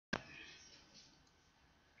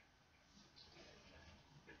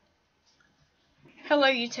Hello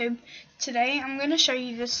YouTube. Today I'm going to show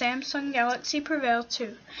you the Samsung Galaxy Prevail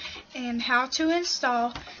 2 and how to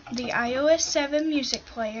install the IOS7 music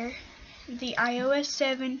player, the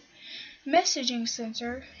IOS7 messaging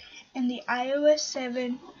sensor, and the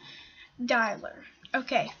IOS7 dialer.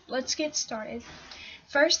 Okay, let's get started.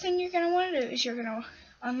 First thing you're going to want to do is you're going to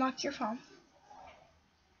unlock your phone.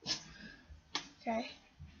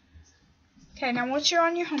 Okay, now once you're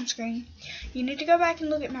on your home screen, you need to go back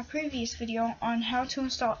and look at my previous video on how to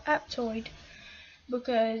install Aptoide,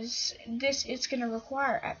 because this is going to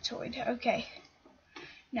require Aptoide. Okay,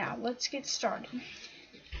 now let's get started.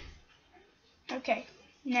 Okay,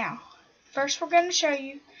 now first we're going to show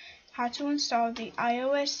you how to install the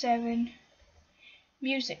IOS7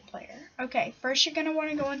 music player. Okay, first you're going to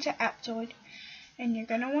want to go into Aptoide and you're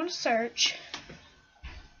going to want to search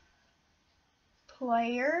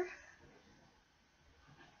Player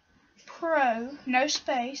Pro, no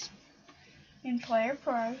space, in Player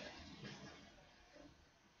Pro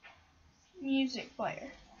music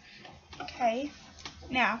player. Okay,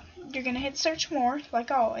 now you're going to hit search more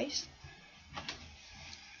like always.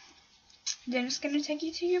 Then it's going to take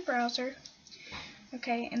you to your browser.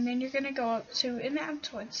 Okay, and then you're going to go up to an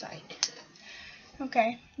Aptoide site.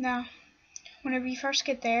 Okay, now whenever you first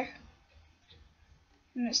get there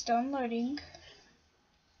and it's done loading,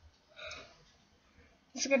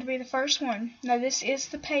 this is going to be the first one. Now this is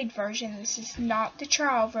the paid version. This is not the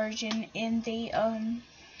trial version in the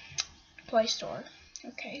Play Store.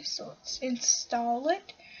 Okay, so let's install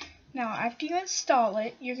it. Now after you install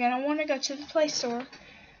it, you're going to want to go to the Play Store.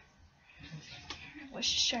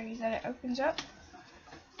 Let's just show you that it opens up.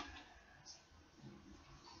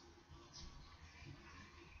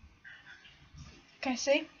 Okay,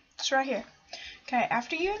 see? It's right here. Okay,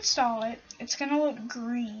 after you install it, it's going to look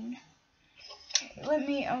green. Okay, let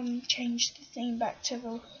me change the theme back to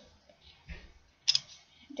the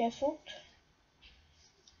default.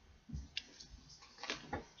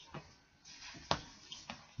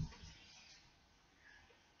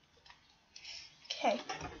 Okay,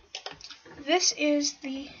 this is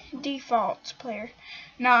the default player.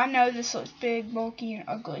 Now I know this looks big, bulky, and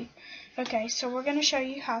ugly. Okay, so we're going to show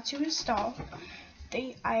you how to install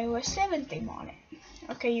the IOS7 theme on it.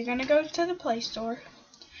 Okay, you're going to go to the Play Store.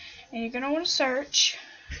 And you're going to want to search,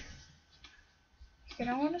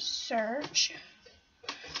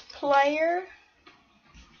 Player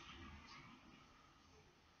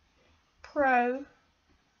Pro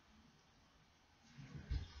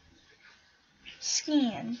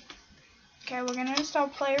Skin. Okay, we're going to install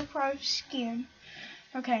Player Pro Skin.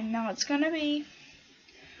 Okay, now it's going to be,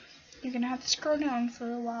 you're going to have to scroll down for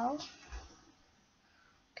a while.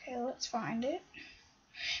 Okay, let's find it.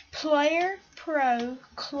 Player Pro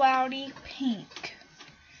Cloudy Pink.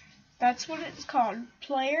 That's what it's called.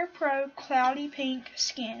 Player Pro Cloudy Pink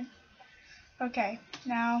Skin. Okay,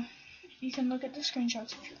 now you can look at the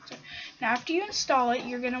screenshots if you want to. Now after you install it,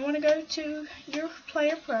 you're going to want to go to your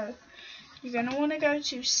Player Pro. You're going to want to go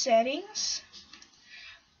to Settings,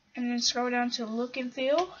 and then scroll down to Look and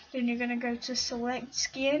Feel. Then you're going to go to Select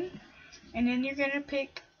Skin, and then you're going to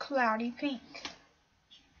pick Cloudy Pink.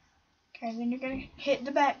 Okay, then you're going to hit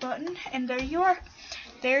the back button, and there you are.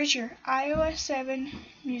 There's your IOS7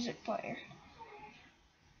 music player.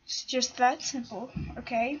 It's just that simple,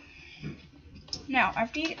 okay? Now,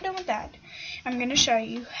 after you get done with that, I'm going to show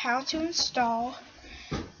you how to install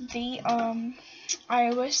the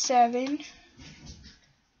IOS7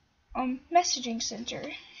 messaging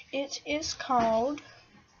center. It is called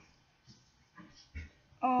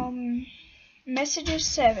Messages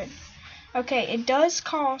 7. Okay, it does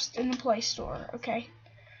cost in the Play Store, okay?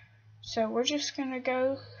 So we're just going to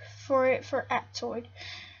go for it for Aptoide.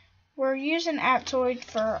 We're using Aptoide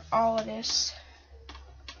for all of this.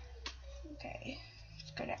 Okay,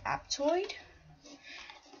 let's go to Aptoide.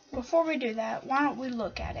 Before we do that, why don't we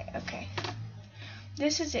look at it? Okay,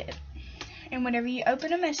 this is it. And whenever you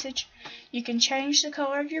open a message, you can change the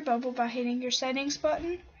color of your bubble by hitting your settings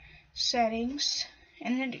button. Settings.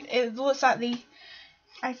 And then it looks like the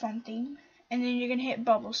iPhone theme, and then you're going to hit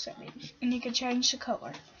bubble settings, and you can change the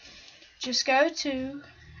color. Just go to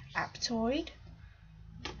Aptoide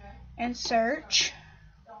and search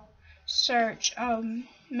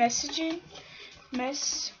messages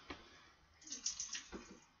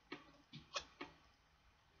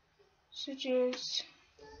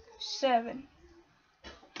 7.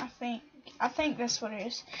 I think that's what it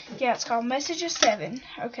is. Yeah, it's called Messages 7.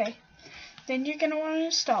 Okay, then you're going to want to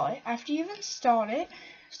install it. After you've installed it,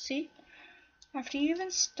 after you've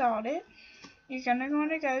installed it, you're going to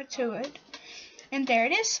want to go to it, and there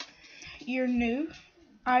it is, your new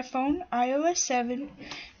iPhone iOS 7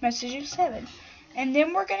 Messages 7. And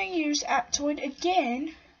then we're going to use Aptoid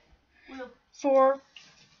again for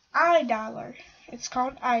iDollar. It's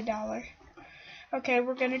called iDollar. Okay,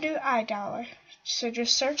 we're going to do iDollar. So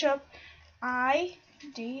just search up iDIALER.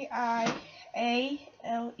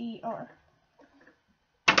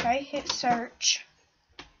 Okay, hit search.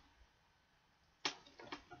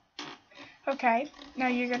 Okay, now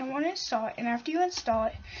you're going to want to install it, and after you install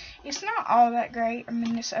it, it's not all that great. I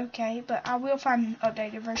mean, it's okay, but I will find an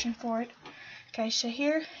updated version for it. Okay, so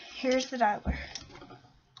here's the dialer.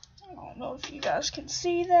 I don't know if you guys can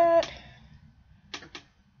see that.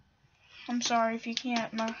 I'm sorry if you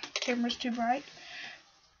can't, my camera's too bright.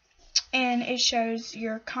 And it shows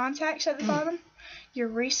your contacts at the bottom, your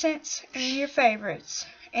recents, and your favorites,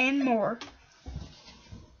 and more.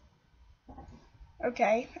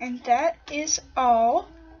 Okay, and that is all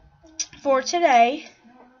for today.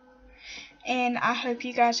 And I hope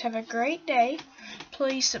you guys have a great day.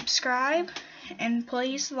 Please subscribe, and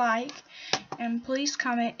please like, and please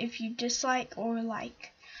comment if you dislike or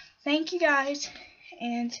like. Thank you guys,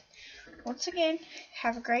 and once again,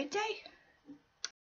 have a great day.